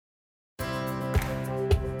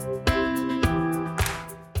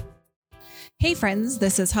Hey friends,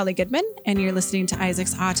 this is Holly Goodman, and you're listening to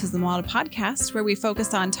Isaac's Autism Wild podcast, where we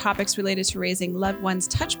focus on topics related to raising loved ones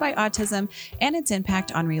touched by autism and its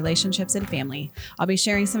impact on relationships and family. I'll be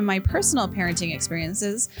sharing some of my personal parenting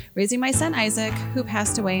experiences, raising my son Isaac, who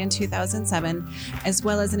passed away in 2007, as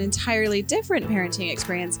well as an entirely different parenting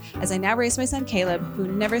experience as I now raise my son Caleb, who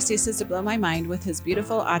never ceases to blow my mind with his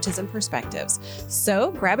beautiful autism perspectives.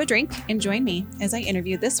 So grab a drink and join me as I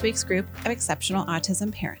interview this week's group of exceptional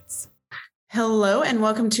autism parents. Hello, and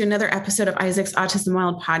welcome to another episode of Isaac's Autism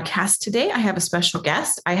Wild podcast. Today, I have a special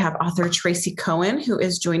guest. I have author Tracy Cohen, who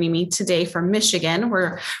is joining me today from Michigan.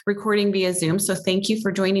 We're recording via Zoom, so thank you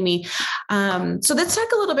for joining me. So let's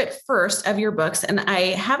talk a little bit first of your books, and I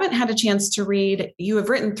haven't had a chance to read. You have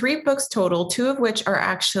written 3 books total, 2 of which are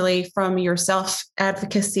actually from your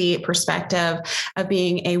self-advocacy perspective of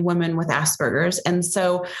being a woman with Asperger's. And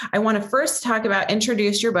so I want to first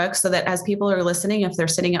introduce your book so that as people are listening, if they're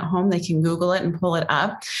sitting at home, they can Google it and pull it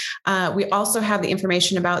up. We also have the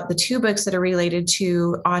information about the 2 books that are related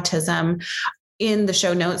to autism in the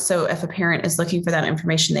show notes. So if a parent is looking for that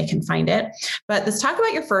information, they can find it. But let's talk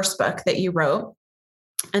about your first book that you wrote.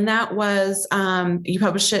 And that was, you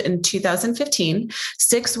published it in 2015,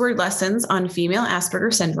 6-word lessons on female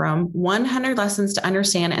Asperger syndrome, 100 lessons to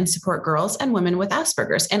understand and support girls and women with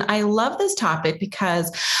Asperger's. And I love this topic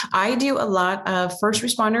because I do a lot of first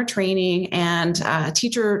responder training and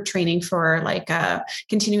teacher training for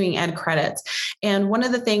continuing ed credits. And one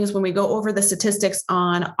of the things when we go over the statistics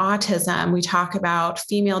on autism, we talk about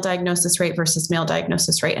female diagnosis rate versus male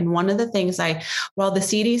diagnosis rate. And one of the things while the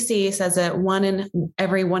CDC says that 1 in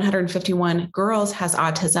every 151 girls has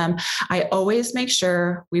autism, I always make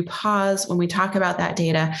sure we pause when we talk about that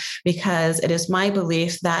data, because it is my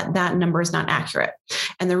belief that that number is not accurate.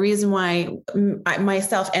 And the reason why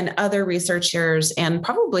myself and other researchers and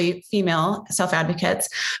probably female self-advocates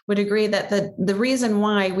would agree that the reason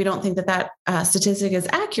why we don't think that statistic is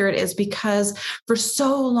accurate is because for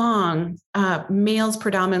so long, males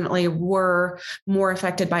predominantly were more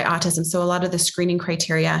affected by autism. So a lot of the screening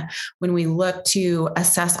criteria when we look to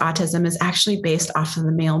assess autism is actually based off of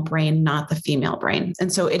the male brain, not the female brain.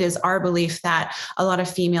 And so it is our belief that a lot of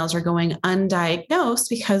females are going undiagnosed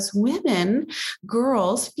because women,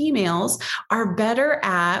 girls, females are better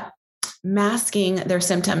at masking their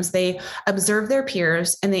symptoms. They observe their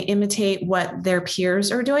peers and they imitate what their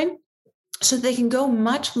peers are doing, so they can go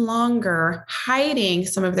much longer hiding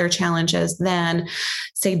some of their challenges than,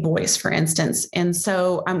 say, boys, for instance. And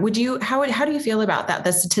so how do you feel about that?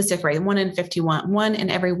 The statistic rate, 1 in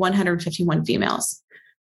every 151 females.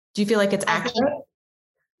 Do you feel like it's accurate?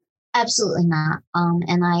 Absolutely not.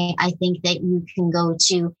 And I think that you can go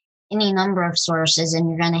to any number of sources and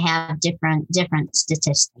you're going to have different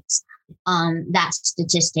statistics. That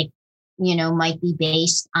statistic, might be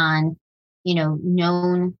based on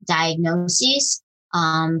known diagnoses.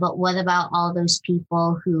 But what about all those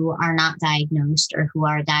people who are not diagnosed or who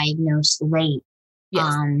are diagnosed late?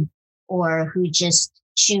 Yes. Or who just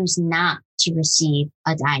choose not to receive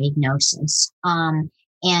a diagnosis?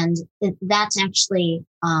 And that's actually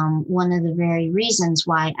one of the very reasons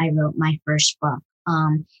why I wrote my first book.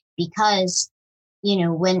 Because,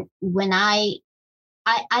 when I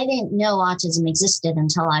didn't know autism existed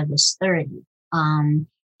until I was 30.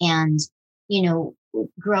 And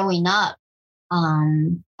growing up,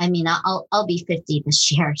 I'll be 50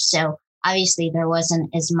 this year. So obviously there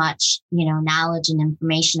wasn't as much, knowledge and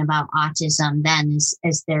information about autism then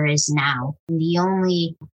as there is now. And the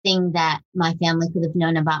only thing that my family could have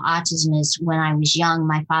known about autism is when I was young,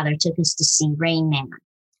 my father took us to see Rain Man.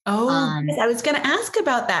 Oh, I was going to ask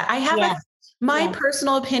about that. I have My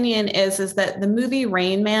personal opinion is that the movie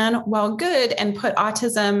Rain Man, while good and put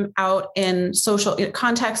autism out in social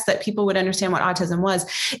context that people would understand what autism was,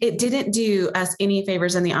 it didn't do us any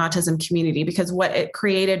favors in the autism community, because what it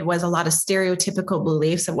created was a lot of stereotypical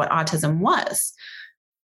beliefs of what autism was.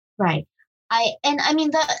 Right.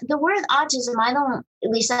 The word autism, I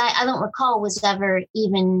don't recall was ever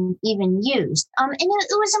even used. And it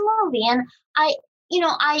was a movie, and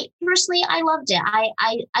I personally, I loved it.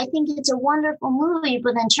 I think it's a wonderful movie,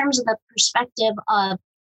 but in terms of the perspective of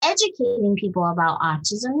educating people about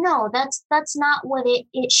autism, no, that's not what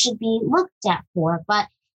it should be looked at for. But,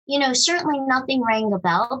 certainly nothing rang a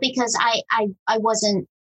bell, because I wasn't,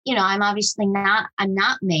 I'm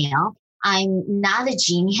not male. I'm not a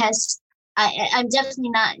genius. I'm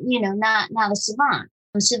definitely not, not a savant.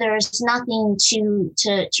 So there's nothing to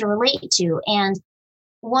relate to. And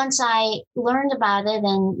once I learned about it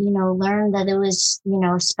and, learned that it was,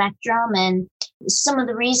 a spectrum, and some of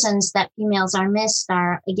the reasons that females are missed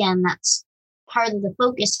are, again, that's part of the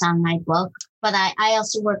focus on my book. but I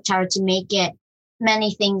also worked hard to make it,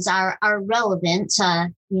 many things are relevant to,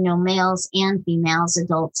 males and females,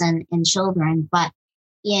 adults and children. But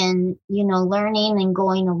in, learning and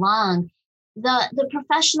going along, the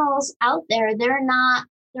professionals out there,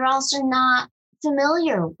 they're also not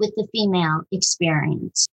familiar with the female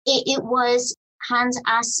experience. It was Hans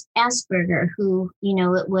Asperger, who,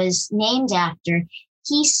 it was named after.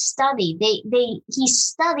 He studied, he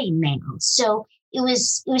studied males. So it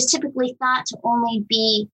was typically thought to only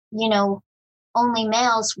be, only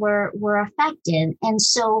males were affected. And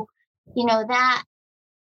so,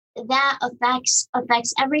 that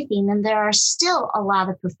affects everything. And there are still a lot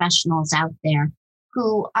of professionals out there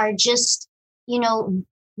who are just,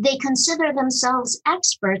 they consider themselves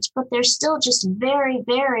experts, but they're still just very,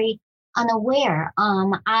 very unaware.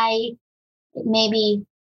 I maybe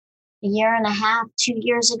a year and a half, 2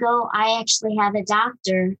 years ago, I actually had a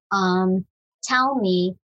doctor tell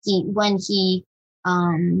me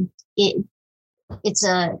it's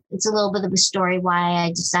a little bit of a story why I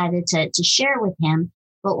decided to share with him.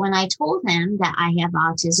 But when I told him that I have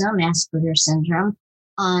autism, Asperger's syndrome,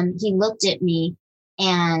 he looked at me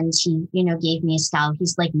and he, gave me a scowl.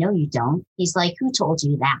 He's like, "No, you don't." He's like, "Who told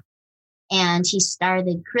you that?" And he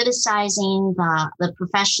started criticizing the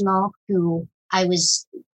professional who I was,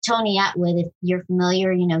 Tony Atwood, if you're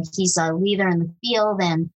familiar, he's a leader in the field,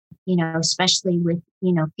 and, especially with,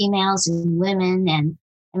 females and women. And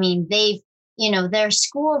I mean, they've, they're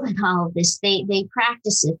schooled in all of this. They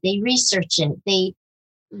practice it, they research it, they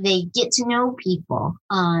get to know people.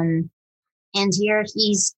 And here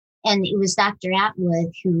and it was Dr.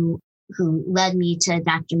 Atwood who led me to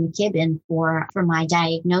Dr. McKibben for my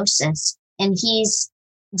diagnosis. And he's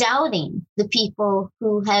doubting the people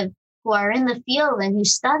who are in the field and who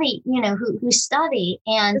study, who study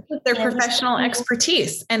and their professional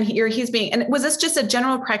expertise. And and was this just a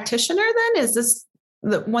general practitioner then? Is this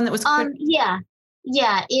the one that was?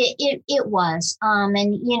 Yeah, it was. And,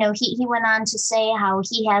 he went on to say how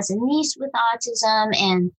he has a niece with autism,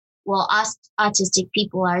 and well, us autistic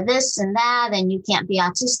people are this and that, and you can't be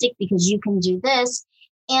autistic because you can do this.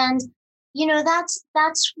 And,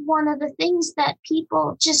 that's one of the things that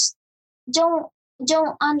people just don't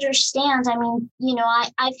understand. I mean,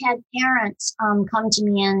 I've had parents come to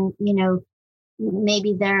me and,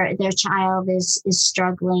 maybe their child is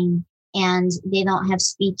struggling and they don't have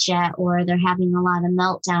speech yet, or they're having a lot of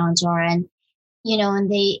meltdowns, and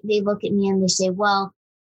they look at me and they say, "Well,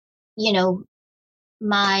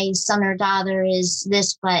 my son or daughter is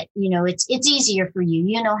this, but it's easier for you.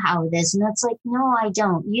 You know how it is." And it's like, "No, I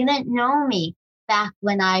don't. You didn't know me back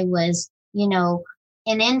when I was, an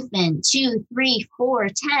infant, 2, 3, 4,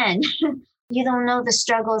 10. You don't know the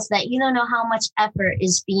struggles you don't know how much effort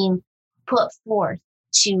is being put forth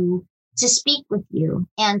to speak with you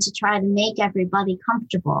and to try to make everybody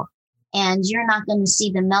comfortable. And you're not going to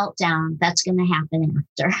see the meltdown that's going to happen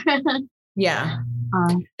after." Yeah.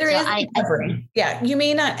 There is recovery. Yeah. You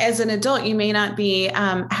may not, as an adult, you may not be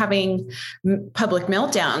having public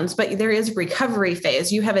meltdowns, but there is recovery phase.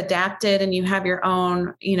 You have adapted and you have your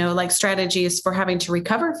own, strategies for having to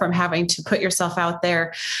recover from having to put yourself out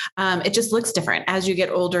there. It just looks different. As you get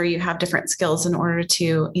older, you have different skills in order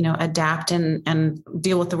to, adapt and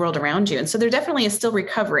deal with the world around you. And so there definitely is still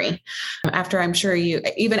recovery after, I'm sure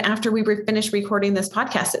even after we finish recording this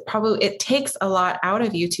podcast, it takes a lot out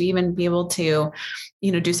of you to even be able to,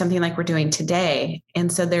 do something like we're doing today.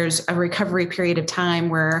 And so there's a recovery period of time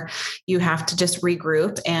where you have to just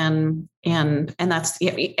regroup and that's,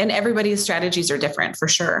 and everybody's strategies are different for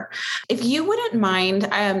sure. If you wouldn't mind,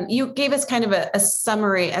 you gave us kind of a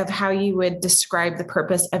summary of how you would describe the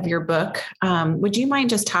purpose of your book. Would you mind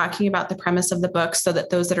just talking about the premise of the book so that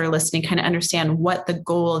those that are listening kind of understand what the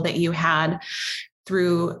goal that you had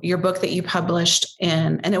through your book that you published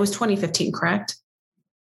and it was 2015, correct?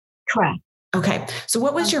 Correct. Okay. So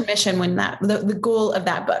what was your mission when the goal of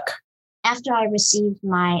that book? After I received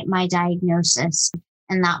my diagnosis,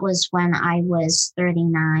 and that was when I was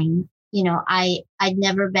 39, I'd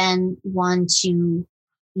never been one to,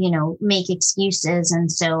 make excuses.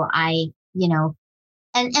 And so and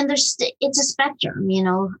it's a spectrum,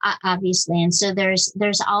 obviously. And so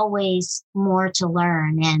there's always more to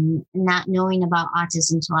learn, and not knowing about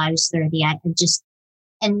autism until I was 30,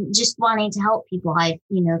 just wanting to help people, I,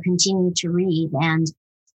 continued to read. And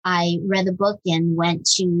I read the book and went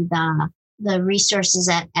to the resources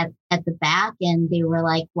at the back, and they were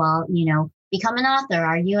like, "Well, become an author.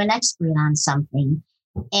 Are you an expert on something?"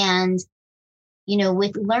 And,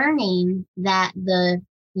 with learning that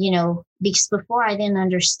because before I didn't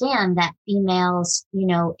understand that females,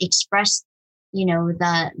 express,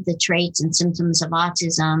 the traits and symptoms of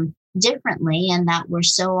autism, differently and that were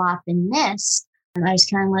so often missed. And I was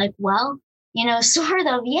kind of like, well, sort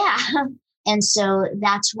of, yeah. And so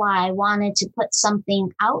that's why I wanted to put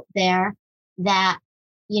something out there that,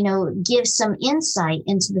 gives some insight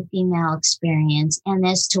into the female experience and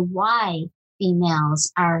as to why females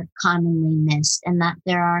are commonly missed, and that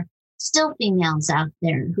there are still females out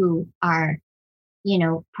there who are,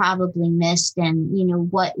 probably missed, and,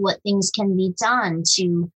 what things can be done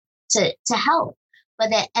to help.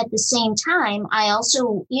 But at the same time, I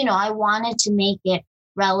also, I wanted to make it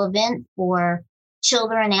relevant for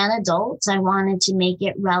children and adults. I wanted to make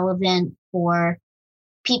it relevant for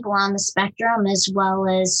people on the spectrum, as well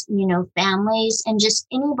as, families and just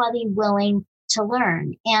anybody willing to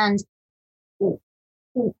learn. And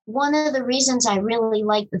one of the reasons I really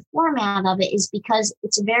like the format of it is because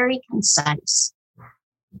it's very concise.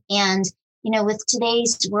 And, with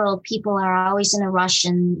today's world, people are always in a rush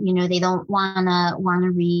and, they don't want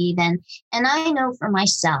to read. And I know for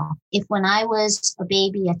myself, if when I was a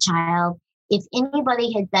baby, a child, if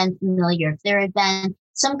anybody had been familiar, if there had been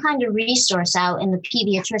some kind of resource out in the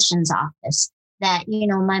pediatrician's office that,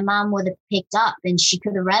 my mom would have picked up and she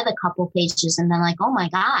could have read a couple pages and been like, oh my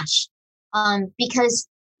gosh. Because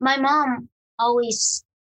my mom always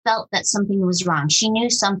felt that something was wrong. She knew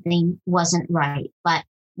something wasn't right. But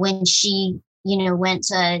when she, went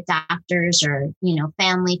to doctors or,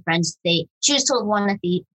 family, friends, she was told one of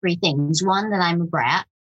the three things. One, that I'm a brat,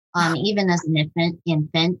 even as an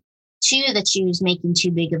infant. Two, that she was making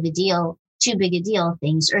too big a deal of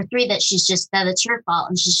things. Or three, that it's her fault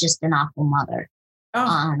and she's just an awful mother.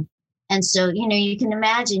 Oh. And so, you can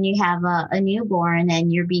imagine you have a newborn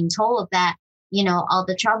and you're being told that, all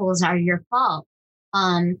the troubles are your fault.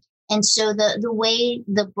 And so the way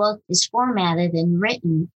the book is formatted and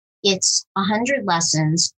written, it's 100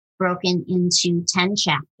 lessons broken into 10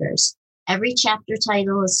 chapters. Every chapter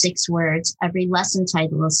title is 6 words. Every lesson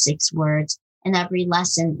title is 6 words. And every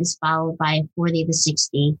lesson is followed by a 40 to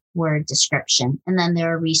 60 word description. And then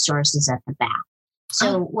there are resources at the back.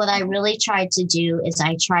 So what I really tried to do is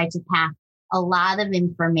I tried to pack a lot of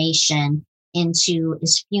information into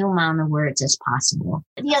as few amount of words as possible.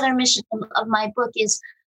 The other mission of my book is,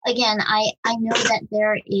 again, I know that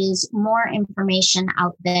there is more information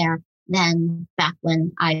out there than back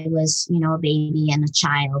when I was, a baby and a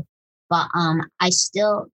child. But I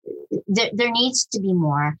still, there needs to be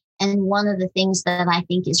more. And one of the things that I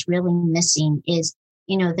think is really missing is,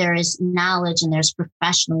 there is knowledge and there's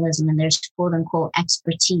professionalism and there's quote unquote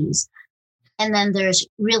expertise. And then there's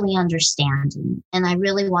really understanding. And I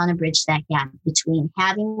really want to bridge that gap between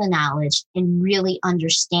having the knowledge and really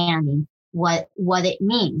understanding what it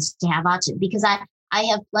means to have autism. Because I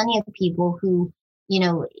have plenty of people who,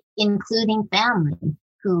 including family,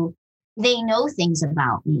 who they know things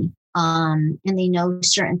about me. And they know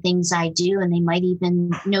certain things I do, and they might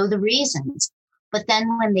even know the reasons. But then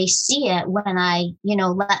when they see it, when I,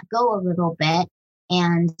 let go a little bit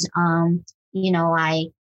and,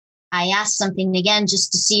 I ask something again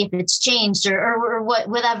just to see if it's changed or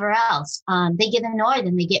whatever else, they get annoyed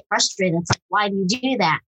and they get frustrated. It's like, why do you do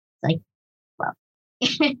that? It's like,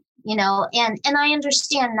 well, and I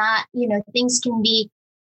understand not, things can be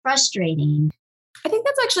frustrating. I think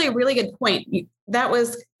that's actually a really good point. That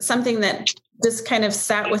was something that just kind of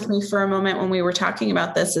sat with me for a moment when we were talking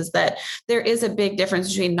about this, is that there is a big difference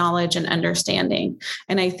between knowledge and understanding.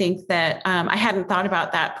 And I think that I hadn't thought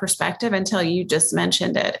about that perspective until you just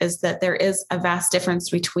mentioned it, is that there is a vast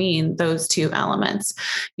difference between those two elements.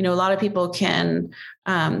 A lot of people can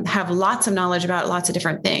have lots of knowledge about lots of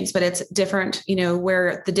different things, but it's different,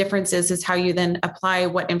 where the difference is how you then apply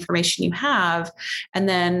what information you have. And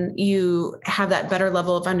then you have that better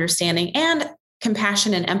level of understanding and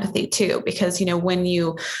compassion and empathy too, because, when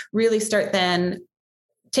you really start then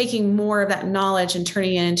taking more of that knowledge and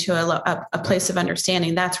turning it into a place of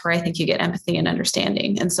understanding, that's where I think you get empathy and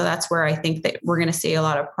understanding. And so that's where I think that we're going to see a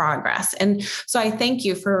lot of progress. And so I thank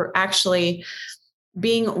you for actually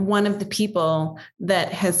being one of the people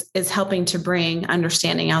that is helping to bring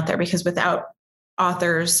understanding out there, because without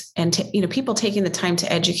authors and people taking the time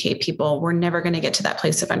to educate people, we're never going to get to that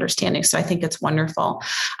place of understanding. So I think it's wonderful.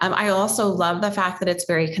 I also love the fact that it's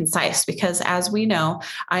very concise, because as we know,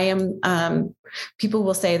 I am, people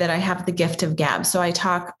will say that I have the gift of gab. So I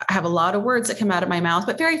have a lot of words that come out of my mouth,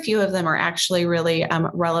 but very few of them are actually really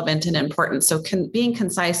relevant and important. So being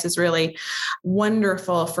concise is really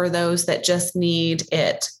wonderful for those that just need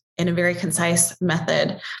it in a very concise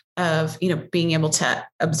method of, being able to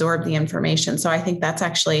absorb the information. So I think that's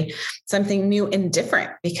actually something new and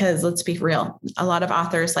different, because let's be real, a lot of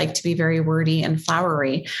authors like to be very wordy and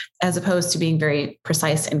flowery, as opposed to being very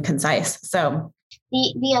precise and concise. So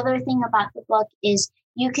The other thing about the book is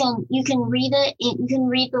you can read it, you can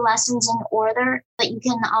read the lessons in order, but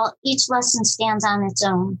each lesson stands on its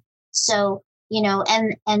own. So,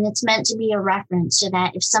 and it's meant to be a reference so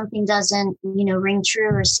that if something doesn't, ring true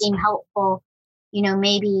or seem helpful,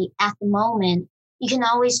 maybe at the moment, you can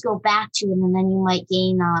always go back to it, and then you might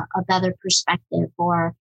gain a better perspective,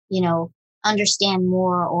 or, understand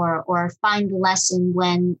more, or find the lesson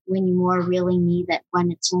when you more really need it,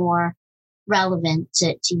 when it's more relevant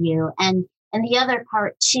to you. And the other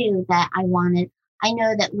part too that I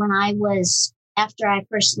know that after I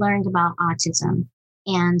first learned about autism,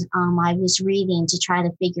 and I was reading to try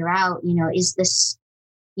to figure out, is this,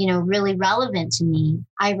 really relevant to me?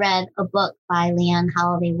 I read a book by Leanne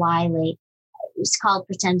Holiday Wiley. It was called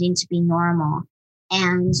Pretending to Be Normal.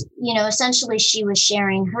 And, essentially she was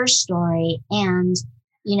sharing her story, and,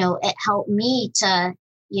 it helped me to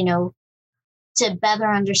better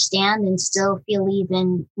understand and still feel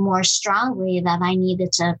even more strongly that I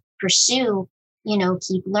needed to pursue,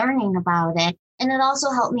 keep learning about it. And it also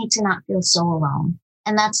helped me to not feel so alone.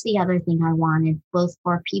 And that's the other thing I wanted, both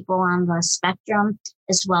for people on the spectrum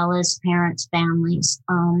as well as parents, families.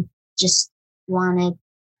 Just wanted,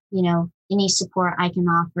 any support I can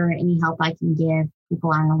offer, any help I can give.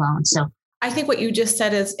 People aren't alone. So I think what you just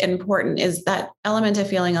said is important, is that element of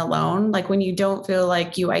feeling alone. Like when you don't feel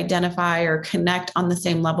like you identify or connect on the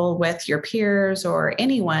same level with your peers or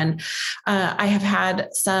anyone. I have had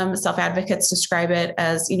some self-advocates describe it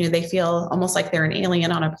as, they feel almost like they're an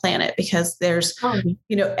alien on a planet, because there's,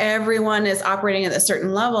 everyone is operating at a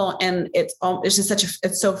certain level, and it's just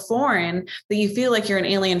it's so foreign that you feel like you're an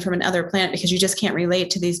alien from another planet, because you just can't relate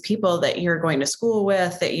to these people that you're going to school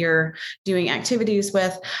with, that you're doing activities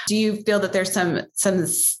with. Do you feel that there's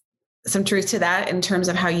some truth to that in terms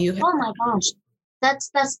of how you? Oh my gosh, that's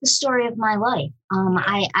the story of my life.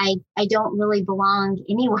 I don't really belong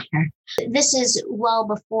anywhere. This is well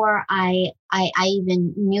before I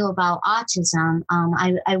even knew about autism.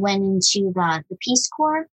 I went into the Peace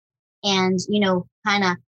Corps, and kind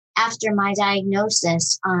of after my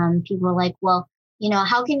diagnosis, people were like, well,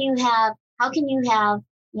 how can you have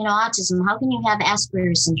autism? How can you have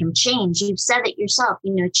Asperger's syndrome? Change. You've said it yourself.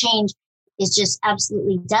 Change is just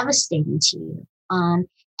absolutely devastating to you. And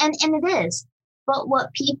it is. But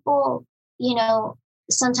what people,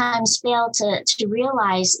 sometimes fail to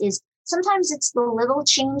realize is sometimes it's the little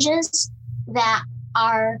changes that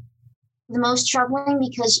are the most troubling,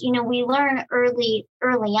 because, we learn early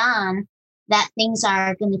on that things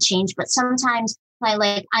are going to change. But sometimes I'm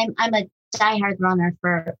a diehard runner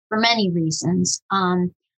for many reasons.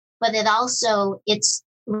 But it's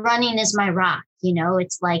running is my rock.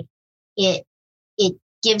 It's like, it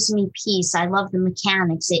gives me peace. I love the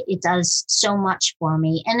mechanics. It does so much for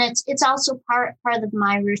me. And it's also part of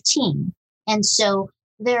my routine. And so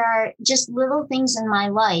there are just little things in my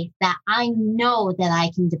life that I know that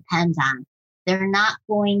I can depend on. They're not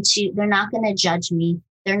going to judge me.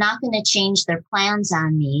 They're not going to change their plans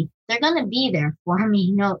on me. They're going to be there for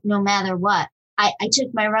me no matter what. I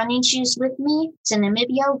took my running shoes with me to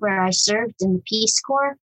Namibia, where I served in the Peace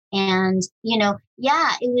Corps. And,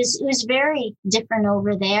 it was very different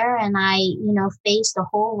over there. And I, faced a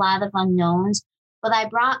whole lot of unknowns, but I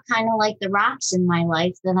brought kind of like the rocks in my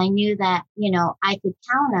life that I knew that, I could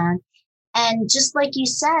count on. And just like you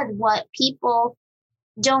said, what people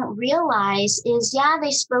don't realize is,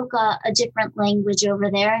 they spoke a different language over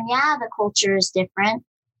there. And the culture is different,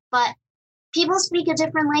 but people speak a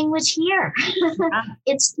different language here. Yeah.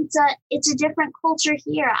 It's a different culture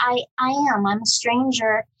here. I'm a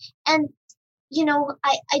stranger. And,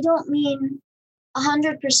 I don't mean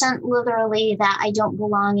 100% literally that I don't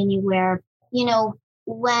belong anywhere.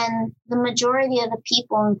 When the majority of the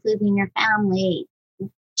people, including your family,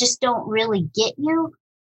 just don't really get you,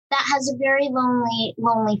 that has a very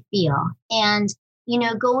lonely feel. And,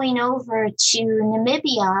 going over to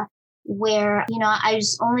Namibia, where, I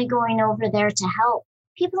was only going over there to help,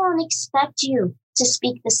 people don't expect you to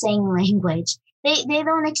speak the same language. They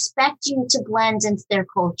don't expect you to blend into their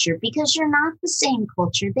culture, because you're not the same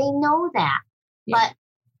culture. They know that. Yeah. But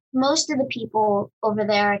most of the people over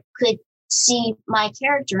there could see my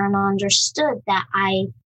character and understood that I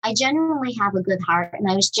genuinely have a good heart, and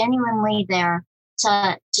I was genuinely there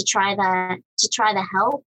to try to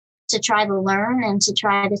help, to try to learn, and to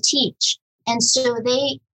try to teach. And so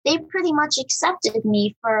they pretty much accepted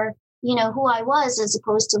me for, who I was, as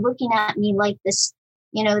opposed to looking at me like this,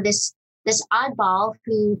 this oddball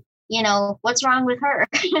who, what's wrong with her?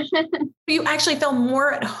 You actually felt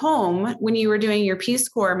more at home when you were doing your Peace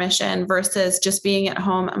Corps mission versus just being at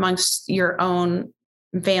home amongst your own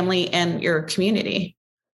family and your community.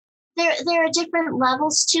 there are different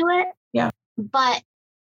levels to it. Yeah. But,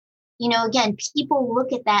 again, people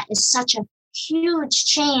look at that as such a huge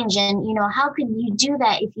change. And, how can you do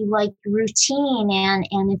that if you like routine and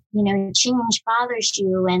if, change bothers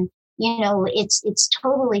you and, it's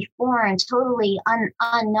totally foreign, totally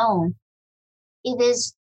unknown. It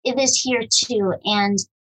is here too. And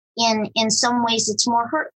in some ways it's more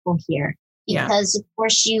hurtful here because of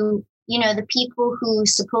course the people who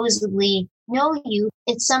supposedly know you,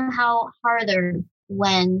 it's somehow harder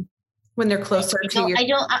when they're closer to you. I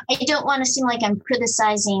don't want to seem like I'm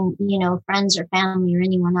criticizing, friends or family or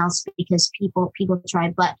anyone else because people try,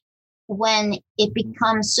 but when it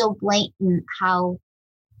becomes so blatant how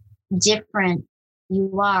different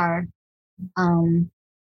you are,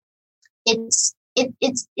 it's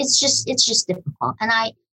just difficult. And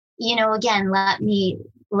I, again, let me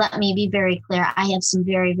be very clear. I have some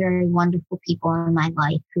very, very wonderful people in my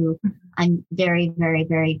life who I'm very, very,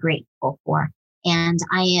 very grateful for. And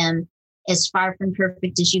I am as far from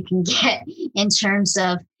perfect as you can get in terms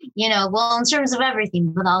of, in terms of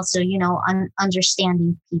everything, but also,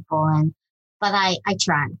 understanding people. But I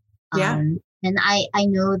try. Yeah. And I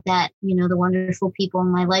know that, the wonderful people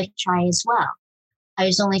in my life try as well. I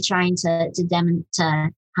was only trying to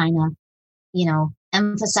kind of,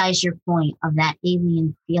 emphasize your point of that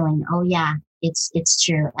alien feeling. Oh yeah, it's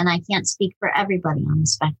true. And I can't speak for everybody on the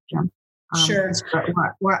spectrum. Sure.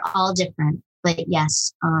 We're all different, but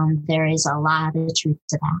yes, there is a lot of truth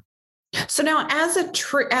to that. So now as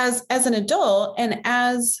an adult and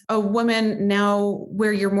as a woman now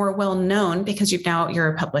where you're more well known because you're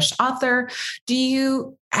a published author, do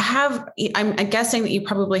you have, I'm guessing that you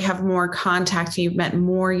probably have more contact. You've met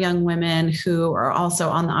more young women who are also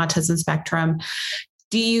on the autism spectrum.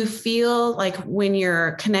 Do you feel like when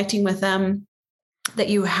you're connecting with them that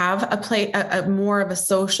you have a more of a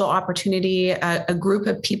social opportunity, a group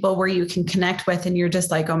of people where you can connect with and you're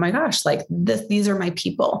just like, oh my gosh, like these are my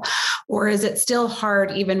people? Or is it still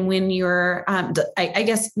hard even when you're, I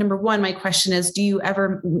guess, number one, my question is, do you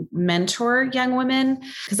ever mentor young women?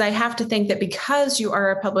 Because I have to think that because you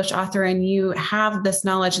are a published author and you have this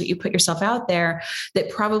knowledge that you put yourself out there, that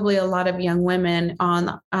probably a lot of young women on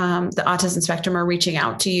the autism spectrum are reaching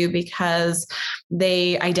out to you because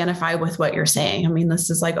they identify with what you're saying. I mean, this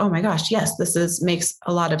is like, oh my gosh, yes, makes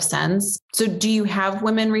a lot of sense. So do you have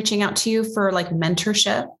women reaching out to you for like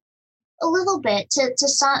mentorship? A little bit to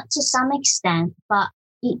some extent, but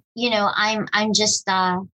I'm just,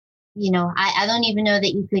 I don't even know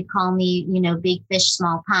that you could call me, big fish,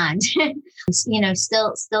 small pond,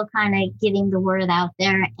 still kind of getting the word out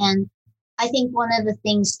there. And I think one of the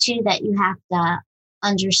things too, that you have to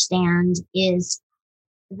understand is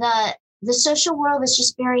the social world is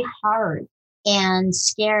just very hard and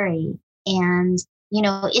scary. And,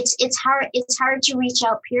 it's hard to reach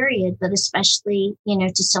out, period, but especially,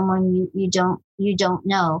 to someone you don't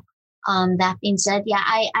know. That being said, yeah,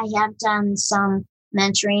 I have done some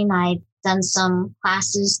mentoring. I've done some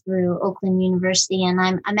classes through Oakland University, and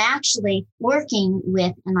I'm actually working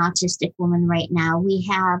with an autistic woman right now.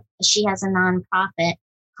 She has a nonprofit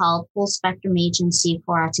called Full Spectrum Agency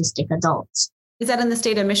for Autistic Adults. Is that in the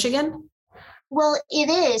state of Michigan? Well, it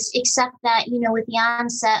is, except that, with the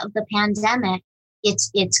onset of the pandemic,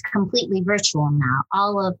 it's completely virtual now.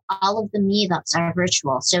 All of the meetups are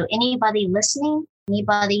virtual. So anybody listening,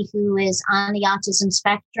 anybody who is on the autism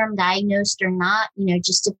spectrum, diagnosed or not,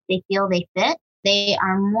 just if they feel they fit, they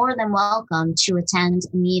are more than welcome to attend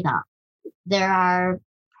a meetup. There are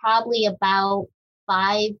probably about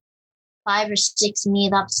five or six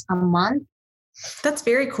meetups a month. That's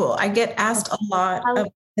very cool. I get asked a lot of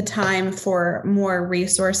the time for more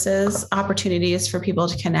resources, opportunities for people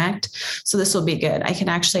to connect. So this will be good. I can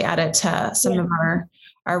actually add it to some of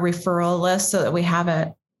our referral list so that we have it.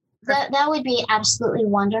 That would be absolutely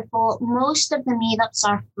wonderful. Most of the meetups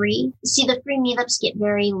are free. See, the free meetups get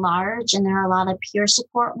very large and there are a lot of peer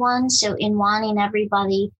support ones. So in wanting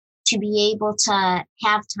everybody to be able to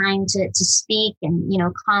have time to speak and,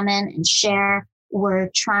 comment and share, we're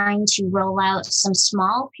trying to roll out some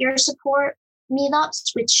small peer support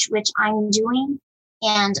meetups, which I'm doing.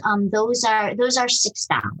 And those are $6,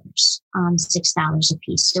 $6 a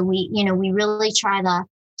piece. So we really try to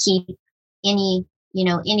keep any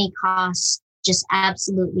costs just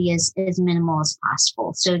absolutely as minimal as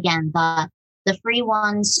possible. So again, the free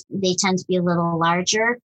ones, they tend to be a little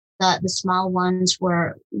larger. The small ones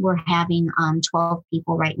we're having 12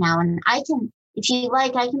 people right now. And if you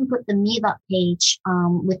like, I can put the meetup page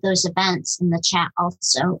with those events in the chat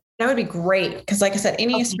also. That would be great. Because like I said,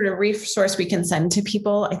 any sort of resource we can send to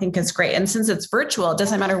people, I think is great. And since it's virtual, it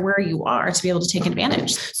doesn't matter where you are to be able to take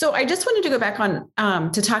advantage. So I just wanted to go back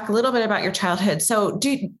on to talk a little bit about your childhood. So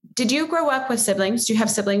did you grow up with siblings? Do you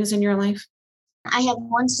have siblings in your life? I have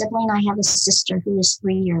one sibling. I have a sister who is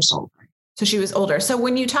 3 years older. So she was older. So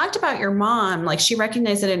when you talked about your mom, like she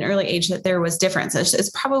recognized at an early age that there was difference. It's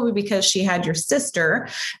probably because she had your sister,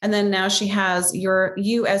 and then now she has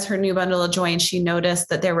you as her new bundle of joy. And she noticed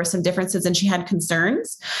that there were some differences and she had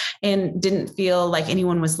concerns and didn't feel like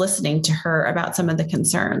anyone was listening to her about some of the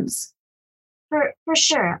concerns. For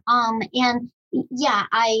sure. And yeah,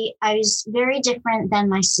 I was very different than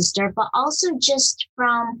my sister, but also just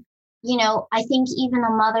from, I think even a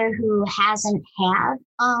mother who hasn't had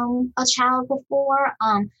a child before,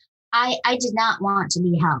 I did not want to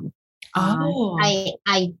be held.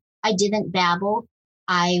 I didn't babble.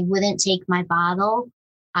 I wouldn't take my bottle.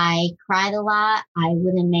 I cried a lot. I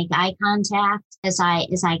wouldn't make eye contact as I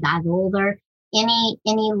got older. Any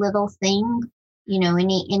little thing,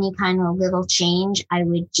 any kind of little change, I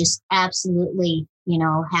would just absolutely,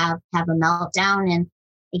 have a meltdown. And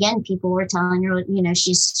again, people were telling her,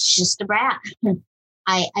 she's just a brat.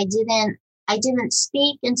 I didn't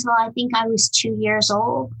speak until I think I was 2 years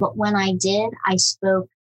old. But when I did, I spoke,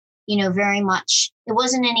 very much. It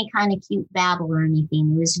wasn't any kind of cute babble or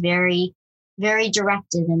anything. It was very, very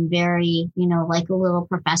directed and very, like a little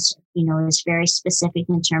professor. It was very specific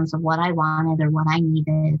in terms of what I wanted or what I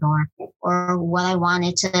needed or what I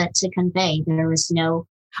wanted to convey. There was no,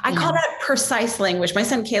 I call that precise language. My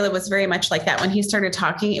son Caleb was very much like that. When he started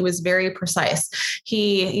talking, it was very precise.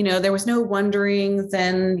 He, there was no wonderings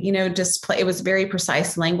and, it was very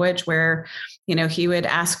precise language where, he would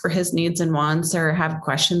ask for his needs and wants or have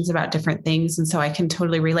questions about different things. And so I can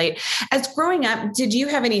totally relate. As growing up, did you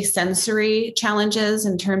have any sensory challenges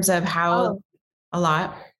in terms of how a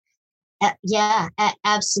lot? Yeah,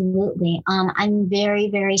 absolutely. I'm very,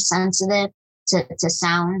 very sensitive to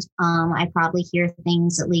sound. I probably hear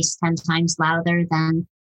things at least 10 times louder than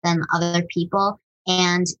other people.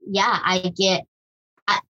 And yeah,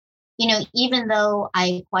 even though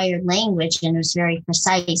I acquired language and it was very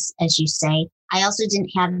precise, as you say, I also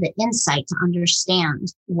didn't have the insight to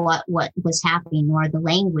understand what was happening or the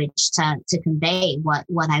language to convey what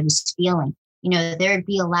I was feeling. There'd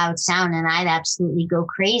be a loud sound and I'd absolutely go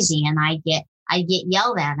crazy and I'd get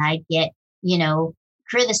yelled at. I'd get,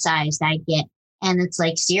 criticized. And it's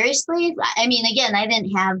like, seriously? I mean, again, I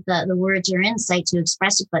didn't have the words or insight to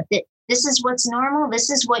express it, but this is what's normal. This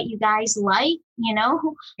is what you guys like,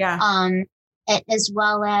 Yeah. As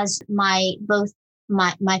well as both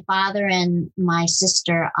my father and my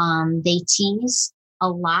sister, they tease a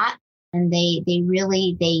lot and they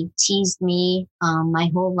teased me, my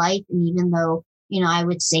whole life. And even though, I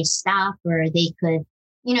would say stop or they could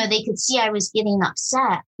see I was getting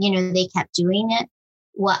upset, they kept doing it.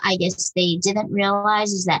 What I guess they didn't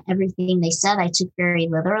realize is that everything they said, I took very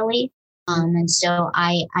literally. And so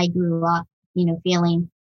I grew up,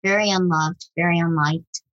 feeling very unloved, very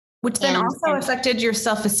unliked. Which then also affected your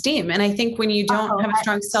self-esteem. And I think when you don't have a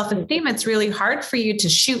strong self-esteem, it's really hard for you to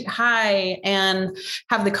shoot high and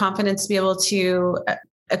have the confidence to be able to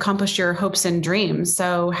accomplish your hopes and dreams.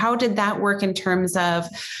 So how did that work in terms of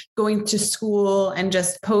going to school and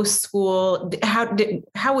just post-school?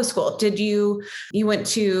 How was school? Did you went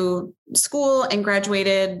to school and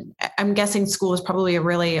graduated? I'm guessing school was probably a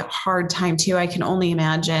really hard time too. I can only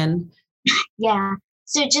imagine. Yeah.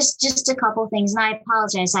 So just a couple of things, and I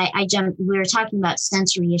apologize. I jumped. We were talking about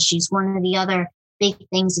sensory issues. One of the other big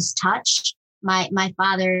things is touch. My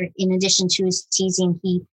father, in addition to his teasing,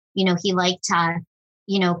 he liked to,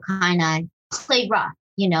 kind of play rough,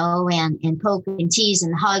 and poke and tease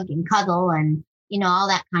and hug and cuddle and, all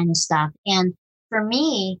that kind of stuff. And for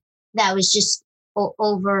me, that was just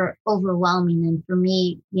overwhelming. And for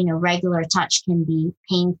me, regular touch can be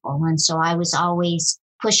painful. And so I was always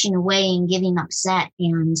pushing away and getting upset.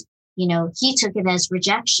 And, he took it as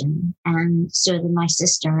rejection. And so did my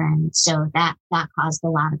sister. And so that caused a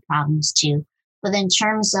lot of problems too. But in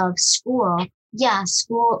terms of school, yeah,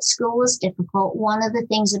 school was difficult. One of the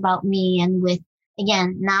things about me, and with,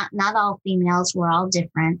 again, not all females, we're all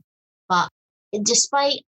different, but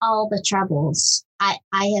despite all the troubles, I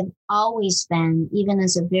have always been, even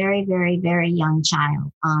as a very, very, very young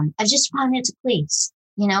child, I just wanted to please,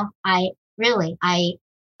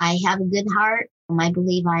 I have a good heart. I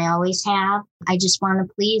believe I always have. I just want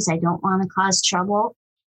to please. I don't want to cause trouble.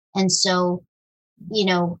 And so,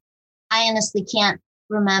 I honestly can't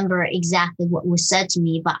remember exactly what was said to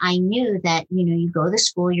me, but I knew that, you go to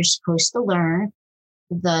school, you're supposed to learn,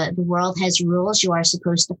 the world has rules. You are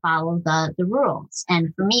supposed to follow the rules.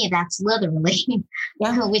 And for me, that's literally,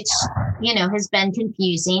 which, has been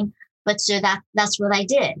confusing. But so that's what I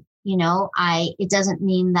did. It doesn't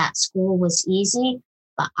mean that school was easy,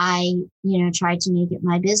 but I, tried to make it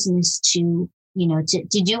my business to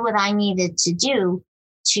do what I needed to do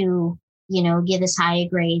to, get as high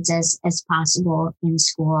grades as possible in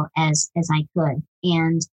school as I could.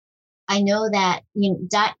 And I know that,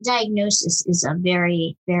 diagnosis is a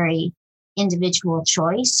very, very individual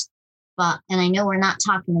choice, and I know we're not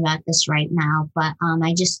talking about this right now, but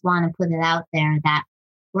I just want to put it out there that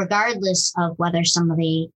regardless of whether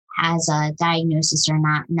somebody has a diagnosis or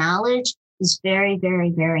not, knowledge is very,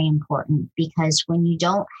 very, very important, because when you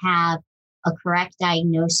don't have a correct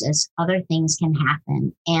diagnosis, other things can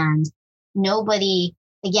happen. And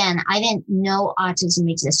I didn't know autism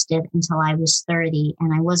existed until I was 30,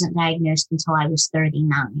 and I wasn't diagnosed until I was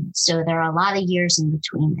 39. So there are a lot of years in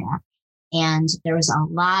between there. And there was a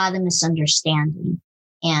lot of misunderstanding.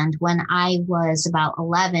 And when I was about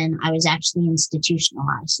 11, I was actually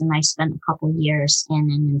institutionalized, and I spent a couple of years in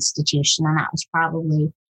an institution, and that was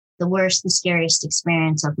probably the worst, the scariest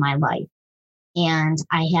experience of my life. And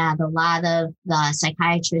I had a lot of the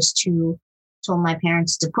psychiatrists who told my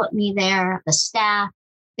parents to put me there, the staff,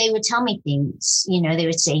 they would tell me things, they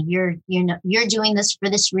would say, you're doing this for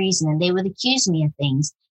this reason. And they would accuse me of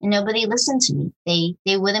things, and nobody listened to me.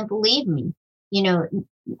 They wouldn't believe me.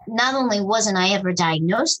 Not only wasn't I ever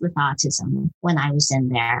diagnosed with autism when I was in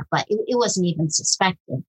there, but it wasn't even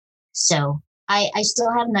suspected. So I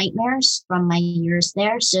still have nightmares from my years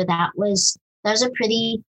there. So that was a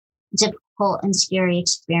pretty difficult and scary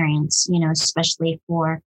experience, especially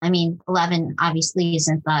for, 11 obviously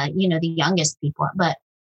isn't the youngest people, but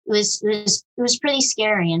it was pretty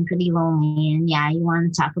scary and pretty lonely. And yeah, you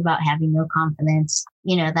want to talk about having no confidence.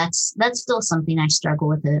 That's still something I struggle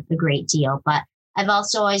with a great deal, but I've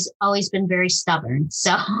also always been very stubborn.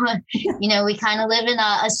 So, we kind of live in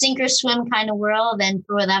a sink or swim kind of world. And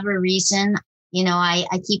for whatever reason,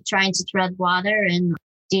 I keep trying to tread water and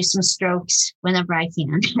do some strokes whenever I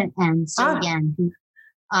can. And so again,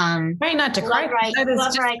 trying not to cry. That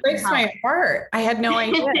just breaks my heart. I had no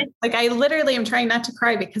idea. I literally am trying not to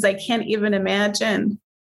cry because I can't even imagine.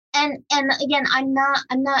 And again, I'm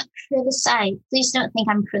not criticizing. Please don't think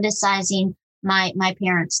I'm criticizing my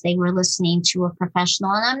parents. They were listening to a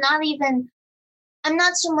professional, and I'm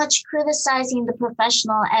not so much criticizing the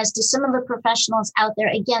professional as to some of the professionals out there.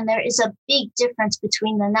 Again, there is a big difference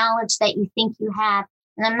between the knowledge that you think you have,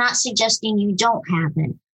 and I'm not suggesting you don't have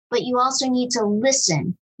it, but you also need to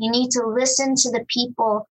listen. You need to listen to the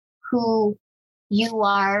people who you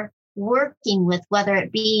are working with, whether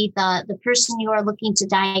it be the person you are looking to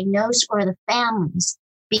diagnose or the families,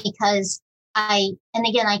 because I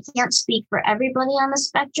can't speak for everybody on the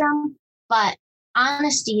spectrum, but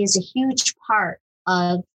honesty is a huge part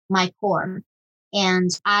of my core. And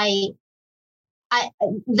I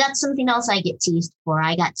that's something else I get teased for.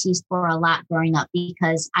 I got teased for a lot growing up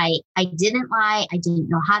because I didn't lie. I didn't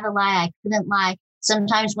know how to lie. I couldn't lie.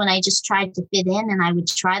 Sometimes when I just tried to fit in and I would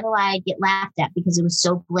try to lie, I'd get laughed at because it was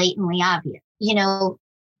so blatantly obvious.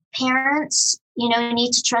 Parents,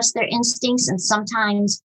 need to trust their instincts. And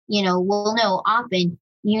sometimes, we'll know often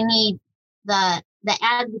you need the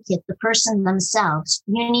advocate, the person themselves.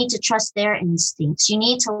 You need to trust their instincts. You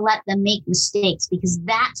need to let them make mistakes, because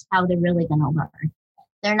that's how they're really going to learn.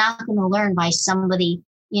 They're not going to learn by somebody,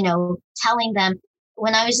 telling them.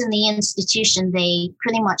 When I was in the institution, they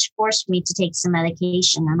pretty much forced me to take some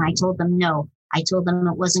medication, and I told them no. I told them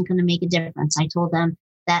it wasn't going to make a difference. I told them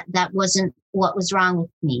that wasn't what was wrong with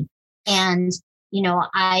me. And,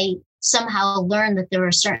 I somehow learned that there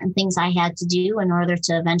were certain things I had to do in order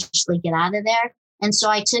to eventually get out of there. And so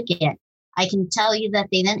I took it. I can tell you that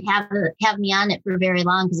they didn't have me on it for very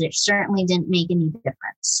long, because it certainly didn't make any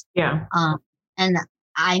difference. Yeah. And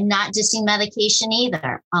I'm not dissing medication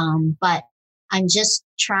either. But I'm just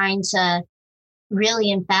trying to really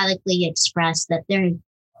emphatically express that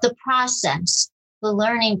the process, the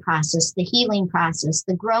learning process, the healing process,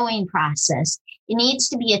 the growing process, it needs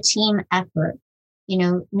to be a team effort.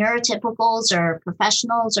 Neurotypicals or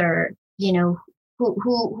professionals or,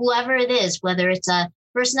 whoever it is, whether it's a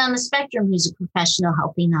person on the spectrum who's a professional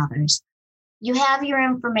helping others, you have your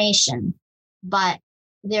information, but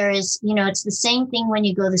there is, it's the same thing when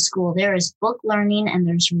you go to school. There is book learning and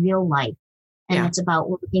there's real life. And it's about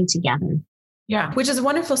working together. Yeah. Which is a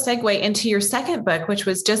wonderful segue into your second book, which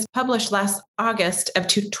was just published last August of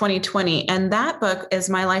 2020. And that book is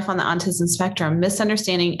My Life on the Autism Spectrum,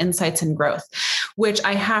 Misunderstanding, Insights, and Growth, which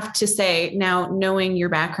I have to say now, knowing your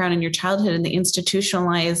background and your childhood and the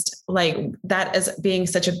institutionalized, like that as being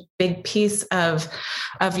such a big piece of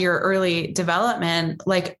your early development,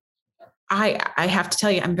 like I have to tell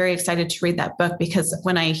you, I'm very excited to read that book, because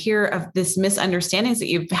when I hear of this misunderstandings that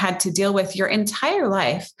you've had to deal with your entire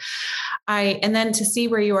life, and then to see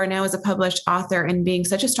where you are now as a published author and being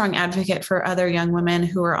such a strong advocate for other young women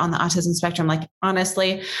who are on the autism spectrum, like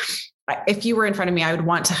honestly, if you were in front of me, I would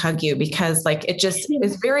want to hug you, because like, it just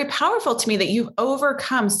is very powerful to me that you've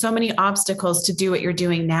overcome so many obstacles to do what you're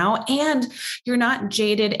doing now. And you're not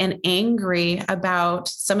jaded and angry about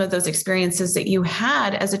some of those experiences that you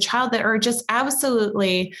had as a child that are just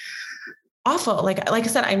absolutely awful. Like I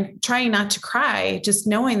said, I'm trying not to cry, just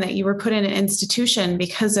knowing that you were put in an institution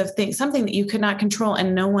because of something that you could not control,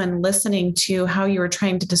 and no one listening to how you were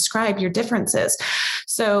trying to describe your differences.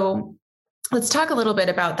 So let's talk a little bit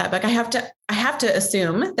about that book. I have to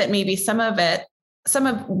assume that maybe some of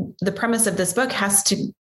the premise of this book has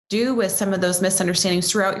to do with some of those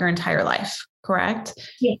misunderstandings throughout your entire life, correct?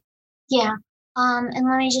 Yeah. And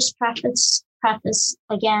let me just preface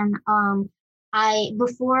again.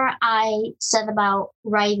 Before I set about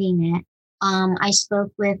writing it, I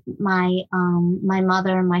spoke with my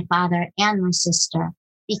mother, my father, and my sister,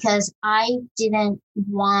 because I didn't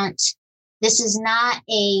want, this is not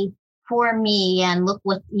a for me and look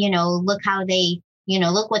what, look how they,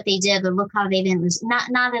 look what they did, or look how they didn't listen.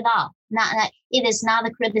 Not at all. It is not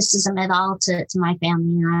a criticism at all to my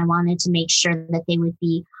family. And I wanted to make sure that they would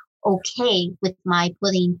be okay with my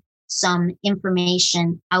putting some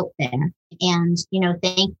information out there. And,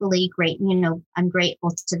 thankfully, I'm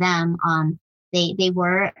grateful to them. They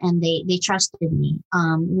were, and they trusted me.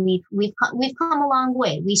 We've come a long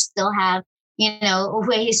way. We still have,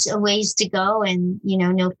 ways to go, and,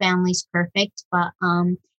 no family's perfect, but,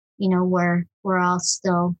 we're all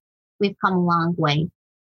still, we've come a long way.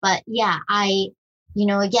 But yeah,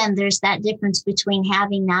 again, there's that difference between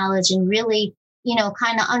having knowledge and really,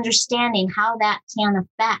 kind of understanding how that can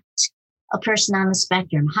affect a person on the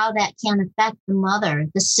spectrum, how that can affect the mother,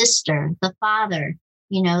 the sister, the father,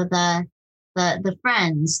 the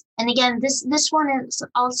friends. And again, this one is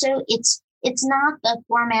also, it's not the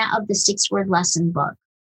format of the 6-word lesson book,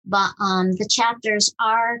 but the chapters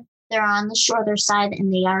they're on the shorter side,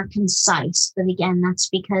 and they are concise. But again, that's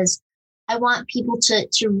because I want people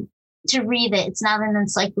to read it. It's not an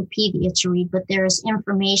encyclopedia to read, but there is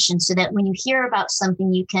information, so that when you hear about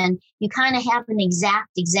something, you kind of have an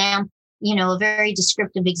exact example, a very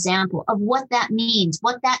descriptive example of what that means,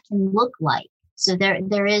 what that can look like. So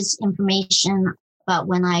there is information about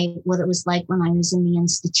what it was like when I was in the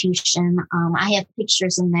institution. I have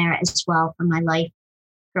pictures in there as well from my life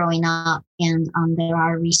growing up, and there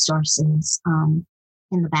are resources in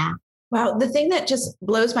the back. Wow. The thing that just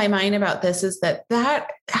blows my mind about this is that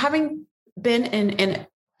having been in an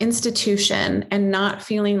institution and not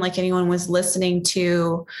feeling like anyone was listening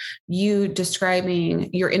to you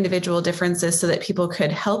describing your individual differences so that people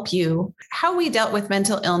could help you. How we dealt with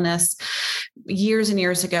mental illness years and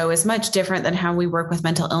years ago is much different than how we work with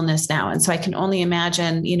mental illness now. And so I can only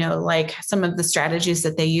imagine, like some of the strategies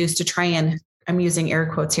that they use to try and, I'm using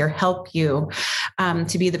air quotes here, help you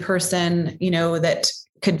to be the person, that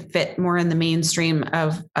could fit more in the mainstream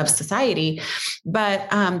of society. But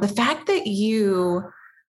the fact that you,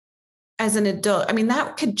 as an adult,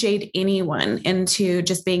 that could jade anyone into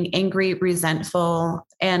just being angry, resentful,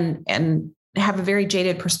 and have a very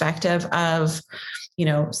jaded perspective of,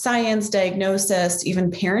 science, diagnosis, even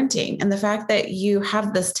parenting. And the fact that you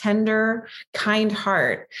have this tender, kind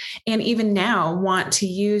heart, and even now want to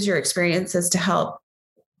use your experiences to help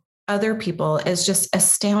other people is just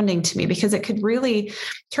astounding to me, because it could really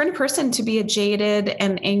turn a person to be a jaded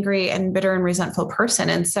and angry and bitter and resentful person.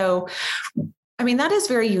 And so, that is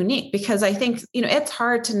very unique, because I think, it's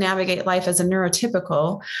hard to navigate life as a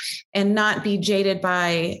neurotypical and not be jaded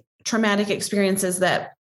by traumatic experiences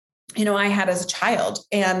that, I had as a child,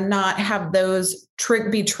 and not have those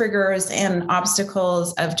be triggers and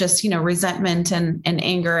obstacles of just, resentment and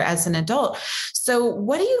anger as an adult. So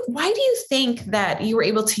why do you think that you were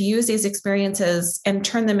able to use these experiences and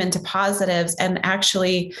turn them into positives? And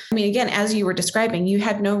actually, again, as you were describing, you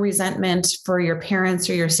had no resentment for your parents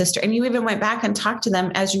or your sister. And you even went back and talked to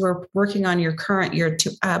them as you were working on your current,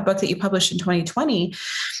 book that you published in 2020,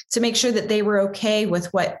 to make sure that they were okay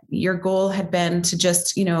with what your goal had been to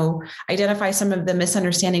just, identify some of the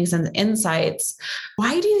misunderstandings and the insights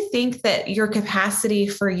Why do you think that your capacity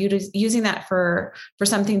for you to using that for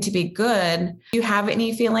something to be good, do you have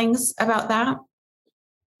any feelings about that?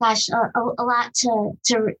 Gosh, a lot to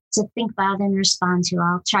think about and respond to.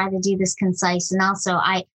 I'll try to do this concise. And also,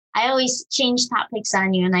 I always change topics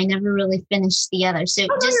on you, and I never really finish the other. So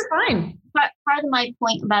you're fine. Part of my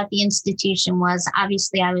point about the institution was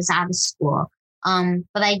obviously I was out of school,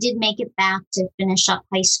 but I did make it back to finish up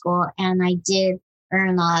high school, and I did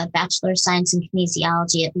earn a Bachelor of Science in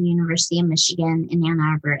Kinesiology at the University of Michigan in Ann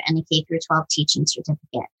Arbor and a K through 12 teaching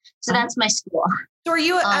certificate. So that's my school. So are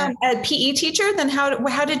you a PE teacher? Then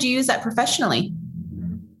how did you use that professionally?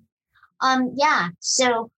 Yeah.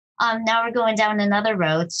 So now we're going down another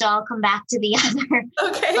road. So I'll come back to the other.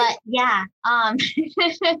 Okay. But yeah.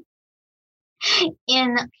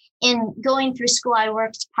 In going through school, I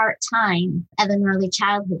worked part-time at an early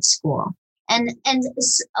childhood school. And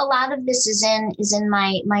a lot of this is in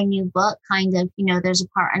my new book, kind of, there's a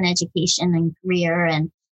part on education and career,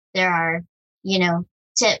 and there are,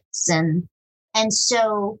 tips. And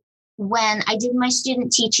so when I did my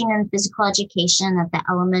student teaching and physical education at the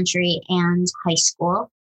elementary and high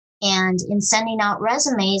school, and in sending out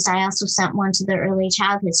resumes, I also sent one to the early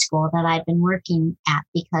childhood school that I've been working at,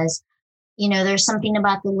 because, there's something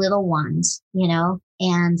about the little ones,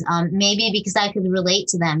 and maybe because I could relate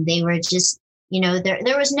to them. They were just,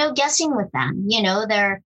 there was no guessing with them,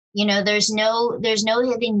 there's no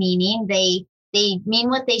hidden meaning. They mean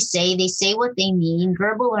what they say what they mean,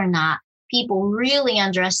 verbal or not. People really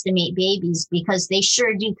underestimate babies because they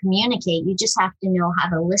sure do communicate. You just have to know how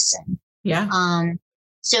to listen. Yeah.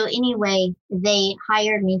 So anyway, they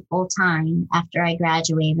hired me full time after I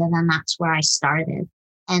graduated, and that's where I started.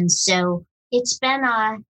 And so it's been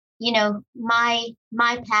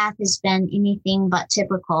my path has been anything but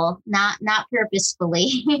typical, not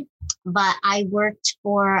purposefully, but I worked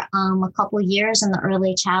for a couple of years in the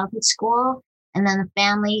early childhood school. And then a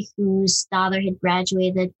family whose daughter had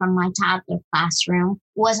graduated from my toddler classroom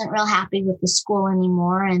wasn't real happy with the school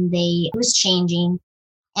anymore, and it was changing.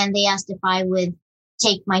 And they asked if I would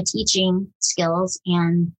take my teaching skills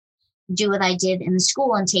and do what I did in the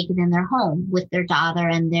school and take it in their home with their daughter.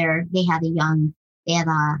 And I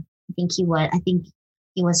think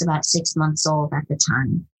he was about 6 months old at the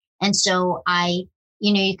time. And so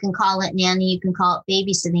you can call it nanny, you can call it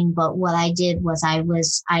babysitting, but what I did was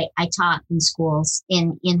I taught in schools,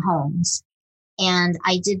 in homes. And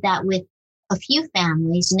I did that with a few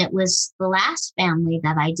families, and it was the last family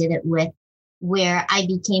that I did it with where I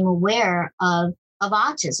became aware of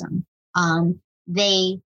autism.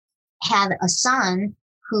 They had a son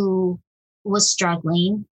who was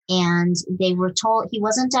struggling, and they were told, he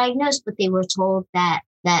wasn't diagnosed, but they were told that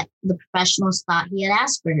the professionals thought he had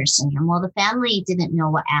Asperger's syndrome. Well, the family didn't know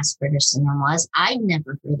what Asperger's syndrome was. I'd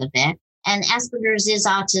never heard of it. And Asperger's is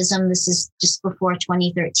autism. This is just before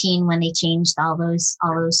 2013 when they changed all those,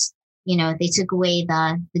 they took away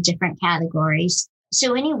the different categories.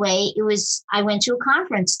 So anyway, I went to a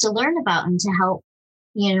conference to learn about him, to help,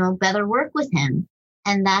 better work with him.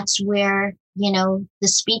 And that's where, the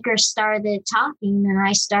speaker started talking, and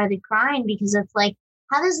I started crying, because it's like,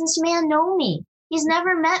 how does this man know me? He's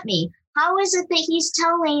never met me. How is it that he's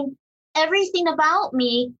telling everything about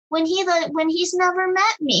me when he's never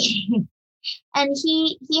met me? And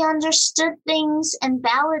he understood things and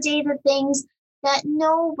validated things that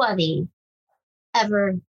nobody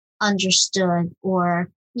ever understood, or,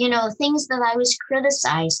 things that I was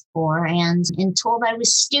criticized for and told I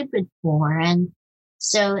was stupid for. And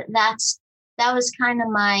so that was kind of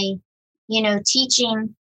my,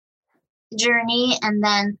 teaching journey. And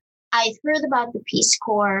then I heard about the Peace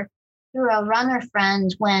Corps through a runner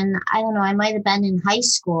friend when, I might have been in high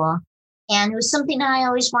school. And it was something that I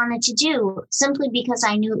always wanted to do, simply because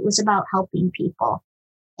I knew it was about helping people.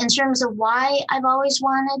 In terms of why I've always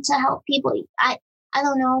wanted to help people, I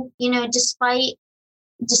don't know, despite,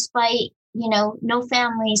 no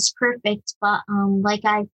family is perfect, but like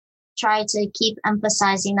I try to keep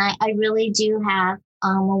emphasizing, I really do have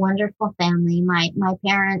a wonderful family. My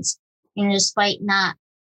parents, despite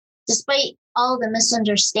all the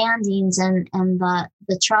misunderstandings and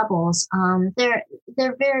the troubles,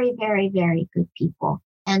 they're very, very, very good people.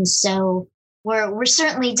 And so we're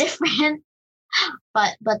certainly different,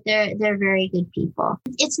 but they're very good people.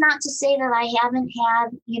 It's not to say that I haven't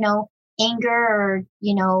had, anger or,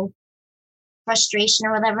 frustration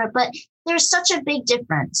or whatever, but there's such a big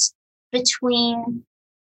difference between,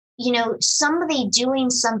 somebody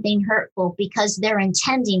doing something hurtful because they're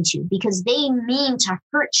intending to, because they mean to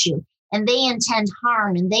hurt you, and they intend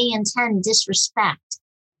harm, and they intend disrespect.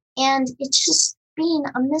 And it's just being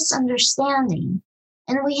a misunderstanding.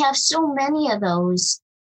 And we have so many of those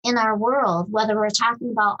in our world, whether we're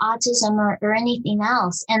talking about autism or anything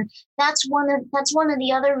else. And that's one of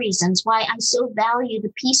the other reasons why I so value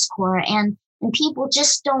the Peace Corps, and people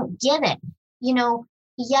just don't get it.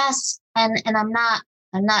 Yes, and I'm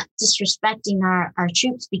not disrespecting our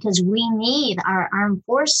troops, because we need our armed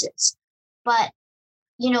forces. But,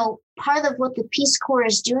 part of what the Peace Corps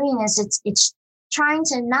is doing is it's trying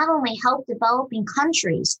to not only help developing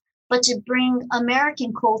countries, but to bring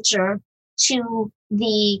American culture to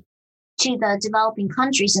the developing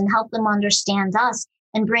countries and help them understand us,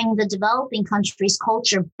 and bring the developing countries'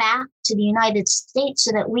 culture back to the United States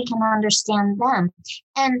so that we can understand them.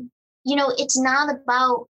 And, it's not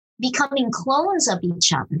about becoming clones of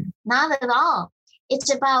each other. Not at all.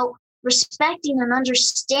 It's about respecting and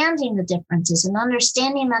understanding the differences, and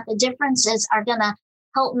understanding that the differences are going to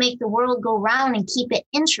help make the world go round and keep it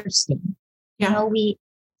interesting. Yeah.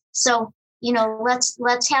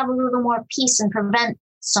 Let's have a little more peace and prevent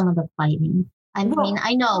some of the fighting. I mean,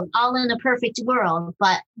 I know all in a perfect world,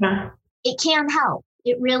 but it can help.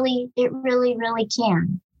 It really, really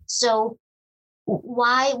can. So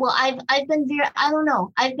why? Well, I've been very, I don't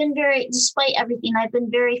know. I've been very, despite everything, I've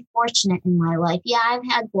been very fortunate in my life. Yeah, I've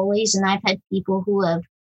had bullies, and I've had people who have,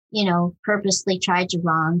 purposely tried to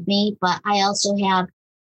wrong me, but I also have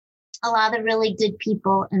a lot of really good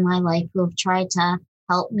people in my life who have tried to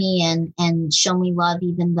help me and show me love,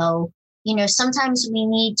 even though, sometimes we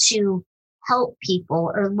need to help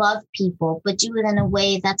people or love people, but do it in a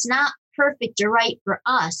way that's not perfect or right for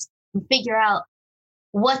us, and figure out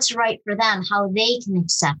what's right for them, how they can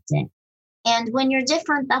accept it. And when you're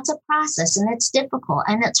different, that's a process, and it's difficult,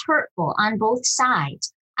 and it's hurtful on both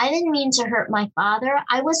sides. I didn't mean to hurt my father.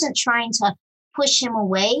 I wasn't trying to push him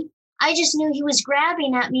away. I just knew he was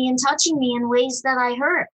grabbing at me and touching me in ways that I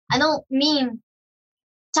hurt. I don't mean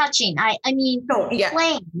touching. I mean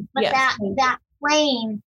playing. But that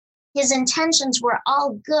playing, his intentions were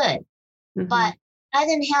all good. Mm-hmm. But I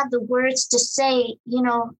didn't have the words to say,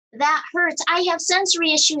 that hurts. I have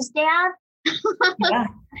sensory issues, Dad.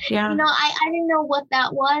 Yeah. I didn't know what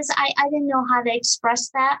that was. I didn't know how to express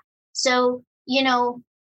that. So,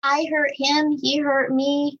 I hurt him. He hurt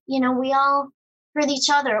me. We all hurt each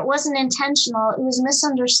other. It wasn't intentional. It was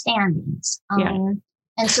misunderstandings. And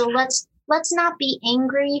so let's not be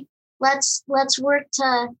angry. Let's work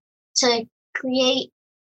to create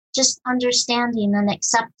just understanding and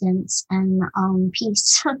acceptance and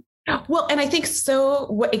peace. Well, and I think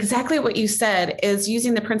exactly what you said is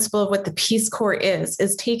using the principle of what the Peace Corps is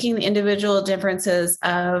taking the individual differences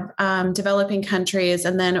of developing countries,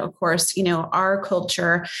 and then, of course, our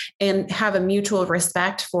culture, and have a mutual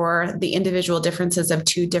respect for the individual differences of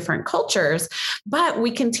two different cultures. But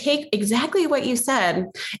we can take exactly what you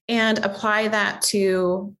said and apply that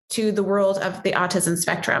to the world of the autism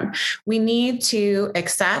spectrum. We need to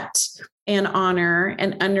accept and honor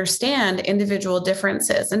and understand individual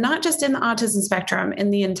differences, and not just in the autism spectrum,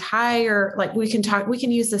 in the entire, we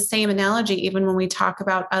can use the same analogy even when we talk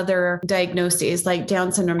about other diagnoses like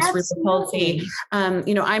Down syndrome, cerebral palsy.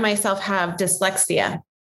 I myself have dyslexia.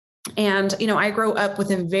 And, I grew up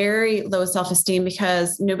with a very low self-esteem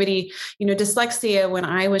because nobody, dyslexia when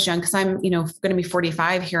I was young, because I'm, going to be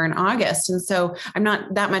 45 here in August. And so I'm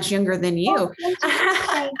not that much younger than you.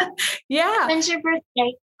 Yeah. When's your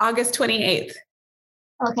birthday? August 28th.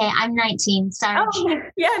 Okay, I'm 19. Sorry. Oh,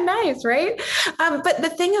 yeah, nice, right? But the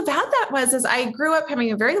thing about that is I grew up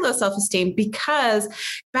having a very low self-esteem because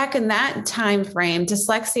back in that time frame,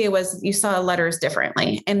 dyslexia was, you saw letters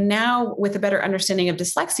differently. And now with a better understanding of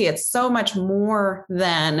dyslexia, it's so much more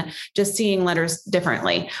than just seeing letters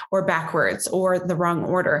differently or backwards or the wrong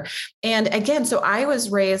order. And again, so I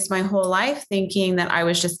was raised my whole life thinking that I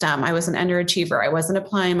was just dumb. I was an underachiever. I wasn't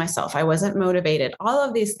applying myself. I wasn't motivated, all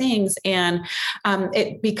of these things. And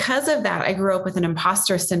because of that, I grew up with an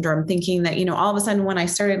imposter syndrome, thinking that, all of a sudden, when I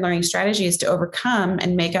started learning strategies to overcome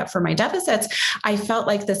and make up for my deficits, I felt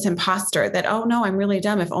like this imposter that, oh no, I'm really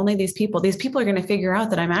dumb. If only these people are going to figure out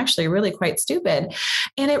that I'm actually really quite stupid.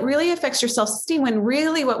 And it really affects your self-esteem, when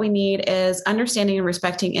really what we need is understanding and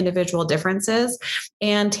respecting individual differences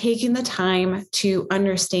and taking the time to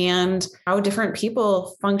understand how different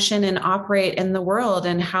people function and operate in the world,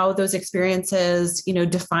 and how those experiences,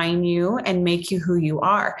 define you and make you who you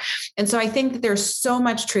are. And so I think that there's so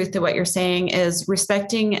much truth to what you're saying, is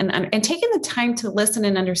respecting and taking the time to listen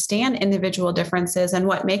and understand individual differences and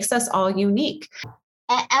what makes us all unique.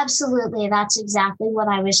 Absolutely. That's exactly what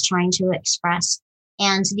I was trying to express.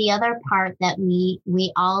 And the other part that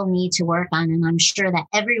we all need to work on, and I'm sure that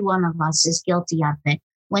every one of us is guilty of it,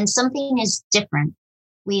 when something is different,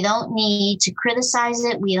 We don't need to criticize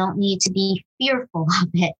it. We don't need to be fearful of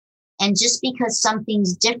it. And just because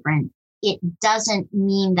something's different, it doesn't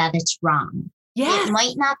mean that it's wrong. Yes. It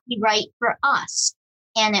might not be right for us,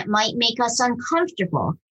 and it might make us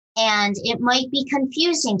uncomfortable, and it might be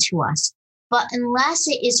confusing to us. But unless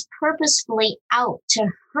it is purposefully out to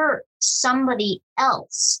hurt somebody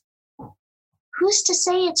else, who's to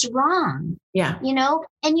say it's wrong? Yeah. You know,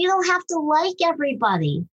 and you don't have to like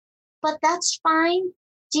everybody, but that's fine.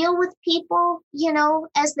 Deal with people, you know,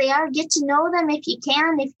 as they are. Get to know them if you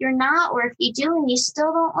can. If you're not, or if you do and you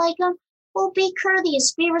still don't like them, well, be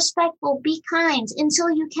courteous, be respectful, be kind until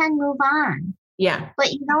you can move on. Yeah.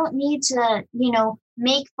 But you don't need to, you know,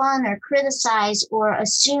 make fun or criticize or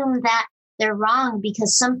assume that they're wrong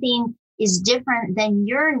because something is different than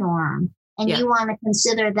your norm and you want to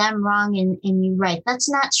consider them wrong and you right. That's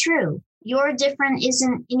not true. Your different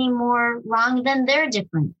isn't any more wrong than they're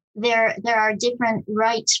different. There are different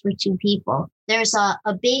rights for two people. There's a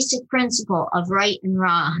basic principle of right and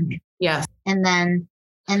wrong. Yes. And then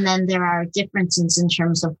there are differences in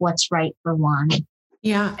terms of what's right for one.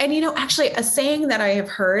 Yeah. And, you know, actually a saying that I have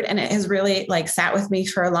heard, and it has really like sat with me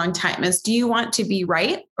for a long time is, do you want to be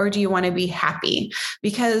right or do you want to be happy?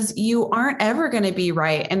 Because you aren't ever going to be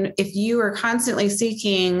right. And if you are constantly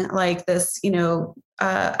seeking like this, you know,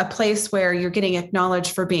 a place where you're getting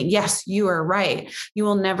acknowledged for being, yes, you are right, you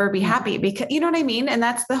will never be happy because, you know what I mean? And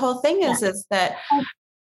that's the whole thing is that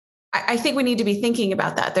I think we need to be thinking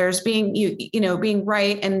about that. There's being, you know, being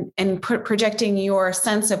right and projecting your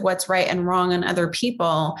sense of what's right and wrong on other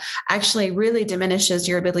people actually really diminishes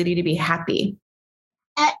your ability to be happy.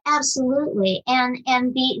 Absolutely. And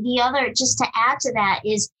the other, just to add to that,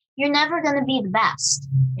 is you're never going to be the best.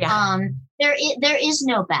 Yeah. There is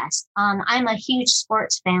no best. I'm a huge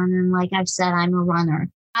sports fan. And like I've said, I'm a runner.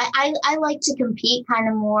 I like to compete kind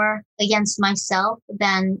of more against myself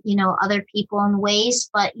than, you know, other people in ways.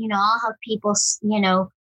 But, you know, I'll have people, you know,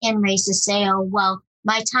 in races say, oh, well,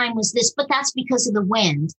 my time was this, but that's because of the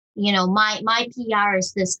wind. You know, my PR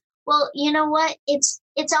is this. Well, you know what? It's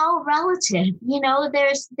all relative. You know,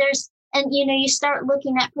 there's, and, you know, you start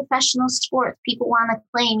looking at professional sports. People want to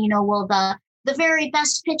claim, you know, well, the very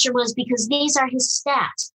best pitcher was because these are his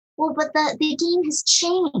stats. Well, but the game has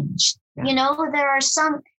changed. Yeah. You know, there are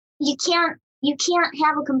some, you can't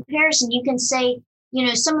have a comparison. You can say, you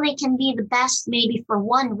know, somebody can be the best maybe for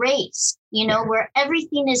one race, you know, where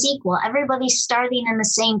everything is equal. Everybody's starting in the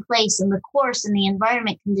same place and the course and the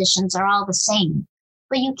environment conditions are all the same.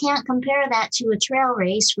 But you can't compare that to a trail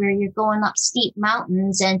race where you're going up steep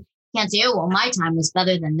mountains and you can't say, oh, well, my time was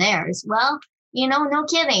better than theirs. Well, you know, no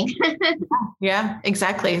kidding. Yeah,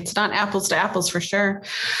 exactly. It's not apples to apples for sure.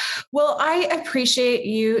 Well, I appreciate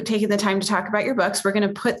you taking the time to talk about your books. We're going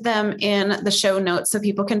to put them in the show notes so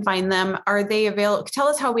people can find them. Are they available? Tell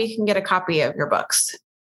us how we can get a copy of your books.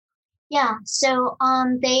 Yeah. So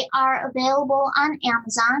they are available on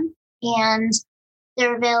Amazon and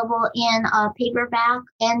they're available in paperback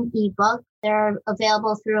and ebook. They're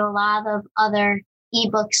available through a lot of other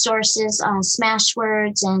ebook sources,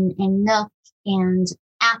 Smashwords and Nook and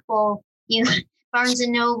Apple, Barnes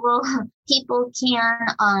and Noble. People can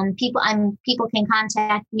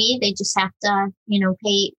contact me. They just have to, you know,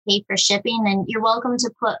 pay for shipping. And you're welcome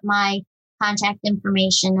to put my contact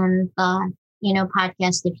information in the, you know,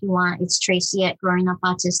 podcast if you want. It's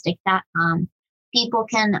Tracy@growingupautistic.com. People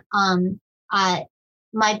can,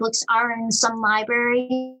 my books are in some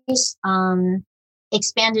libraries,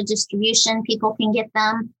 expanded distribution. People can get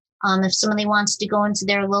them. If somebody wants to go into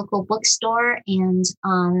their local bookstore and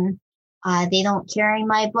they don't carry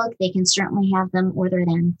my book, they can certainly have them ordered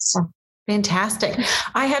in. So fantastic.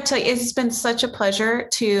 I have to tell you, it's been such a pleasure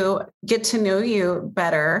to get to know you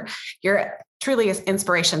better. You're truly an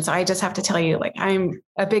inspiration. So I just have to tell you, like, I'm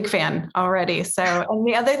a big fan already. So, and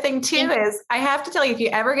the other thing too is I have to tell you, if you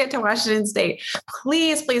ever get to Washington State,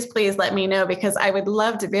 please, please, please let me know, because I would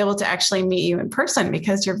love to be able to actually meet you in person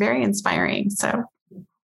because you're very inspiring. So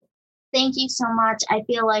thank you so much. I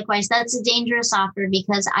feel likewise. That's a dangerous offer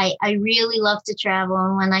because I really love to travel.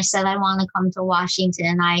 And when I said I want to come to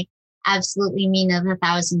Washington, I absolutely mean it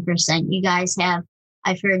 1,000%. You guys have,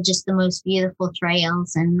 I've heard, just the most beautiful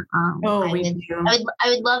trails, and I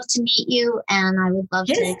would love to meet you, and I would love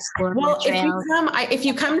to explore the trails. If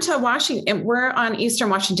you come to Washington, we're on Eastern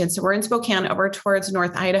Washington, so we're in Spokane over towards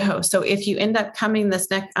North Idaho. So if you end up coming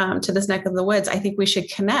to this neck of the woods, I think we should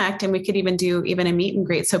connect, and we could even do a meet and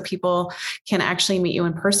greet so people can actually meet you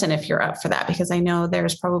in person if you're up for that, because I know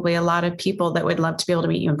there's probably a lot of people that would love to be able to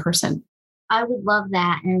meet you in person. I would love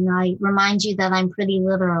that. And I remind you that I'm pretty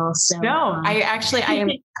literal. So no, I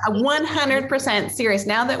am 100% serious.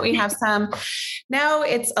 Now that we have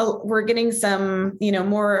we're getting some,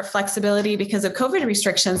 more flexibility because of COVID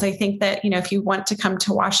restrictions. I think that, if you want to come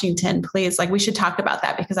to Washington, please, we should talk about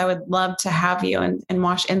that, because I would love to have you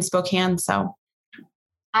in Spokane. So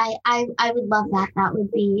I would love that. That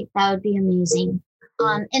would be amazing.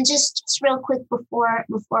 And just real quick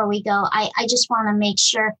before we go, I just want to make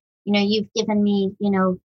sure, you've given me,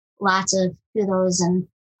 lots of kudos, and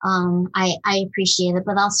I appreciate it,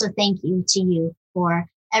 but also thank you to you for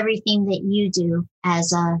everything that you do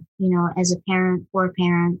as a parent,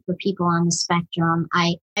 for people on the spectrum.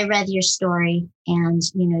 I read your story, and,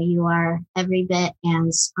 you are every bit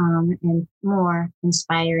as, and more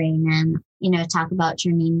inspiring, and, talk about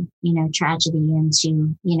turning, tragedy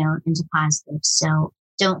into positive. So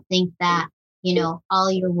don't think that,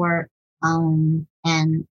 all your work, and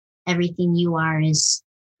everything you are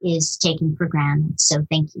is taken for granted. So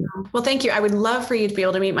thank you. Well, thank you. I would love for you to be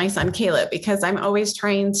able to meet my son, Caleb, because I'm always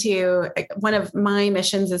trying to, one of my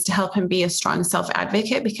missions is to help him be a strong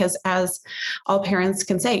self-advocate, because as all parents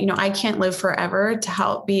can say, I can't live forever to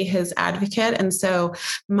help be his advocate. And so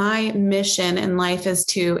my mission in life is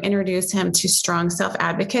to introduce him to strong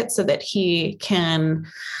self-advocates so that he can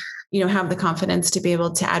have the confidence to be able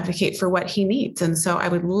to advocate for what he needs. And so I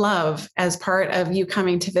would love, as part of you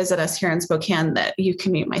coming to visit us here in Spokane, that you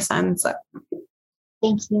can meet my son. So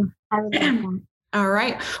thank you. I would love that. All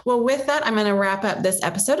right. Well, with that, I'm going to wrap up this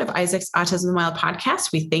episode of Isaac's Autism Wild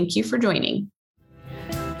podcast. We thank you for joining.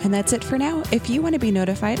 And that's it for now. If you want to be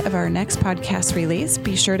notified of our next podcast release,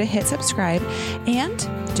 be sure to hit subscribe. And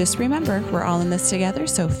just remember, we're all in this together.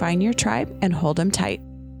 So find your tribe and hold them tight.